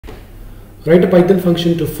Write a Python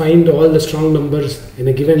function to find all the strong numbers in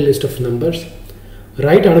a given list of numbers.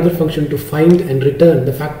 Write another function to find and return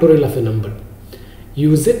the factorial of a number.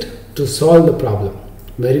 Use it to solve the problem.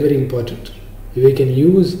 Very, very important. We can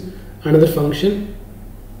use another function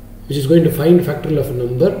which is going to find factorial of a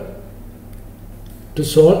number to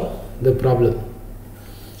solve the problem.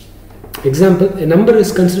 Example, a number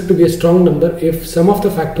is considered to be a strong number if sum of the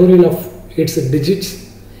factorial of its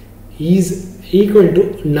digits is equal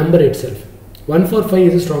to number itself.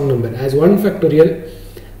 145 is a strong number as 1 factorial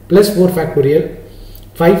plus 4 factorial,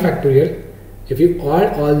 5 factorial. If you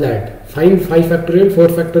add all that, find 5 factorial, 4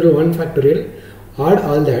 factorial, 1 factorial, add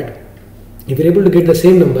all that. If you are able to get the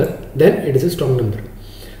same number, then it is a strong number.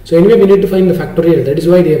 So anyway, we need to find the factorial. That is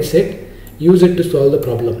why they have said use it to solve the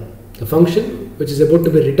problem. The function which is about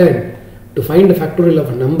to be written to find the factorial of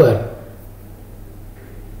a number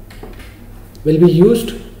will be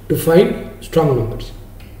used to find strong numbers.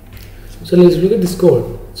 So let's look at this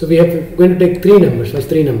code. So we are going to take three numbers, first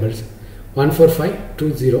three numbers, 145,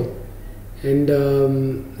 2, 0, and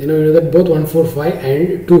you know that both 145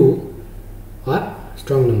 and 2 are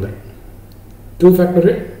strong number. 2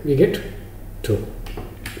 factorial, we get 2.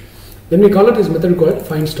 Then we call it this method called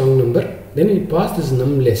find strong number. Then we pass this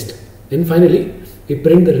num list. Then finally we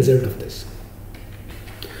print the result of this.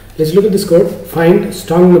 Let's look at this code. Find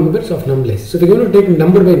strong numbers of num list. So we're going to take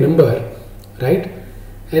number by number, right?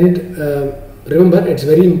 And remember, it's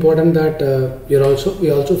very important that we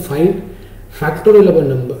also find factorial of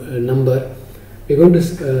a number. We're going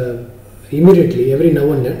to immediately every now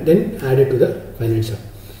and then add it to the final sum.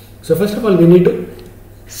 So first of all, we need to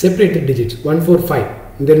separate the digits 145.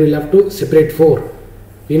 And then we'll have to separate 4.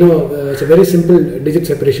 You know, it's a very simple digit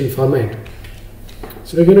separation format.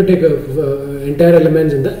 So we're going to take entire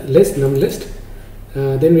elements in the list, num list.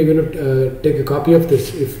 Then we're going to take a copy of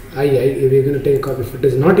this. If we're going to take a copy. If it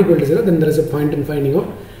is not equal to 0, then there is a point in finding out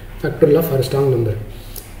factorial of our strong number.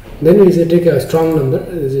 Then we say take a strong number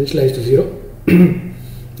is initialized to 0.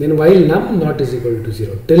 Then while num not is equal to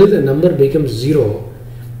 0, till the number becomes 0,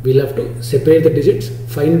 we'll have to separate the digits,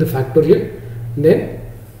 find the factorial, then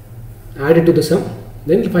add it to the sum.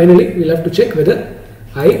 Then finally we'll have to check whether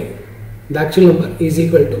the actual number is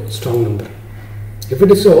equal to strong number. If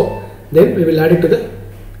it is so, then we will add it to the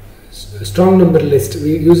strong number list.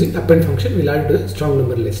 We using append function, we'll add it to the strong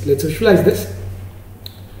number list. Let's visualize this.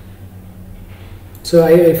 So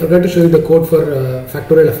I forgot to show you the code for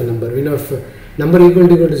factorial of a number. We know if number equal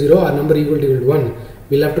to 0 or number equal to 1,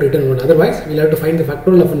 we'll have to return 1. Otherwise, we'll have to find the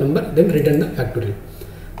factorial of a number, then return the factorial.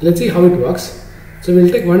 Let's see how it works. So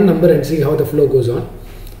we'll take one number and see how the flow goes on.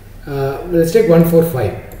 Let's take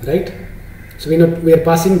 145, right? So we are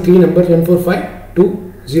passing three numbers, 145,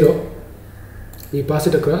 2, 0. We pass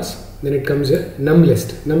it across, then it comes a num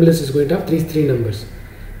list. Num list is going to have three numbers.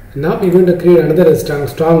 Now we're going to create another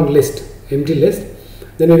strong list, empty list.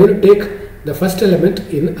 Then we're going to take the first element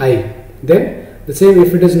in I. Then the same,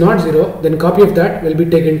 if it is not 0, then copy of that will be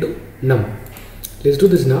taken to num. Let's do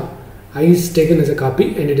this now. I is taken as a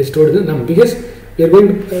copy and it is stored in the num, because we are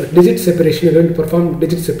going to digit separation. We are going to perform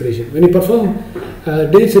digit separation. When you perform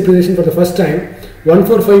digit separation for the first time,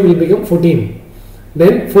 145 will become 14.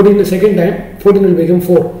 Then 14 the second time, 14 will become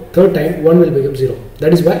 4. Third time, 1 will become 0.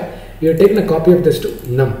 That is why we have taken a copy of this to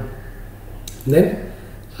num. Then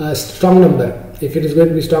strong number. If it is going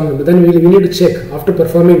to be strong number, then we need to check after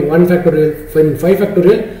performing 1 factorial, 5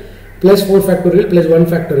 factorial plus 4 factorial plus 1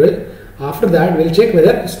 factorial. After that, we will check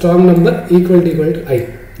whether strong number equal to I.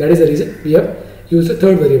 That is the reason we have used the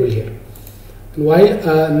third variable here. And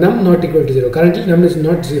while num not equal to 0, currently num is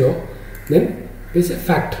not 0, then we say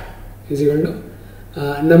fact is equal to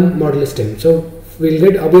num modulus 10. So we will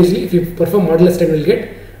get, obviously, if you perform modulus 10, we will get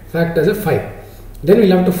fact as a 5. Then we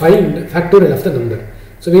will have to find factorial of the number.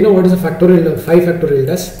 So we know what is the factorial of 5 factorial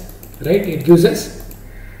does, right? It gives us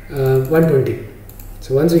 120.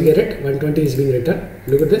 So once we get it, 120 is being returned.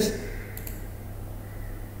 Look at this.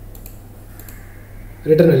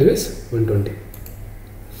 Return value is 120.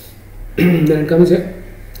 Then it comes here.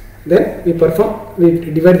 Then we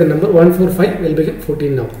divide the number. 145 will become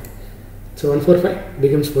 14 now. So 145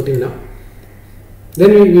 becomes 14 now.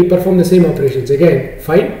 Then we perform the same operations again.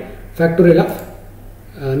 Find factorial of.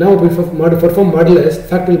 Now we perform modulus.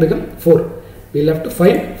 Fact will become 4. We will have to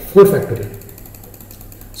find 4 factorial.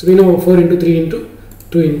 So we know 4 into 3 into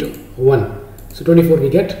 2 into 1. So 24 we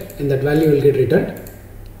get, and that value will get returned.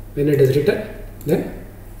 When it is returned, then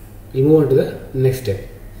we move on to the next step.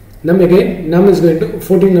 Num is going to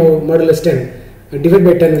 14 now modulus 10. Divide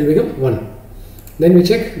by 10 will become 1. Then we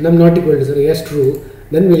check num not equal to 0. Yes, true.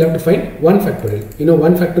 Then we will have to find 1 factorial. You know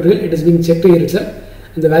 1 factorial, it is being checked here itself,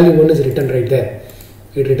 and the value 1 is returned right there.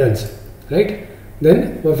 It returns. right?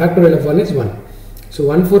 Then factorial of 1 is 1. So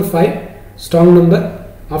 145 strong number.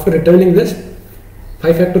 After returning this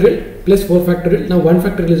 5 factorial plus 4 factorial, now 1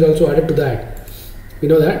 factorial is also added to that. We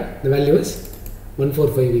know that the value is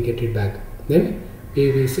 145, we get it back. Then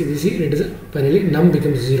we see it is finally num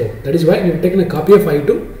becomes 0. That is why we have taken a copy of I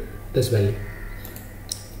to this value.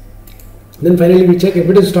 Then finally we check if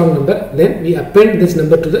it is a strong number, then we append this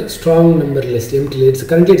number to the strong number list, empty list.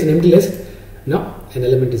 Currently it's an empty list, now an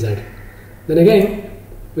element is added. Then again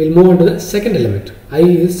we will move on to the second element. I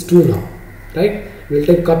is 2 now, right? We will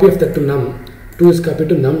take copy of that to num. 2 is copied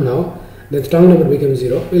to num now, then strong number becomes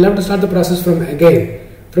 0. We will have to start the process from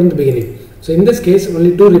the beginning. So in this case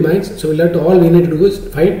only 2 remains, so we'll have to, all we need to do is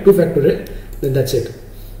find 2 factorial, then that's it.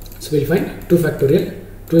 So we'll find 2 factorial,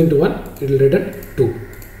 2 into 1, it will return 2.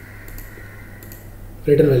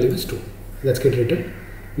 Return value is 2. That's get written.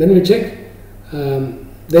 Then we check, then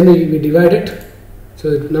we divide it, so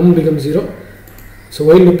num becomes 0. So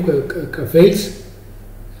while loop fails,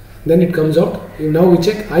 then it comes out. Now we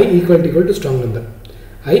check I equal to strong number.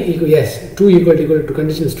 I equal, yes, 2 equal to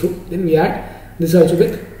condition is true. Then we add this also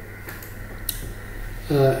with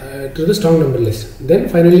to the strong number list. Then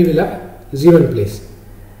finally we'll have 0 in place.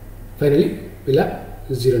 Finally we'll have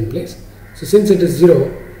 0 in place. So since it is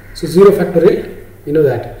 0, so 0 factorial, we know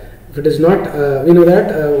that. If it is not, we know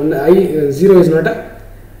that 0 is not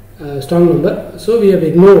a strong number. So we have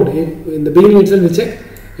ignored. In the beginning itself we check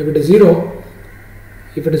if it is 0.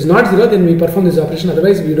 If it is not 0, then we perform this operation.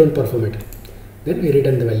 Otherwise we don't perform it. Then we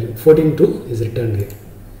return the value. 14.2 is returned here.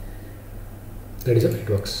 That is how it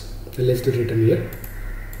works. Then let's do return here.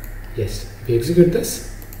 Yes, if we execute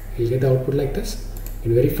this, we'll get the output like this.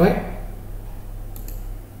 We'll verify.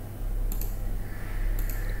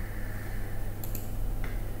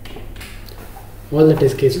 All the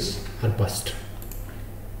test cases are passed.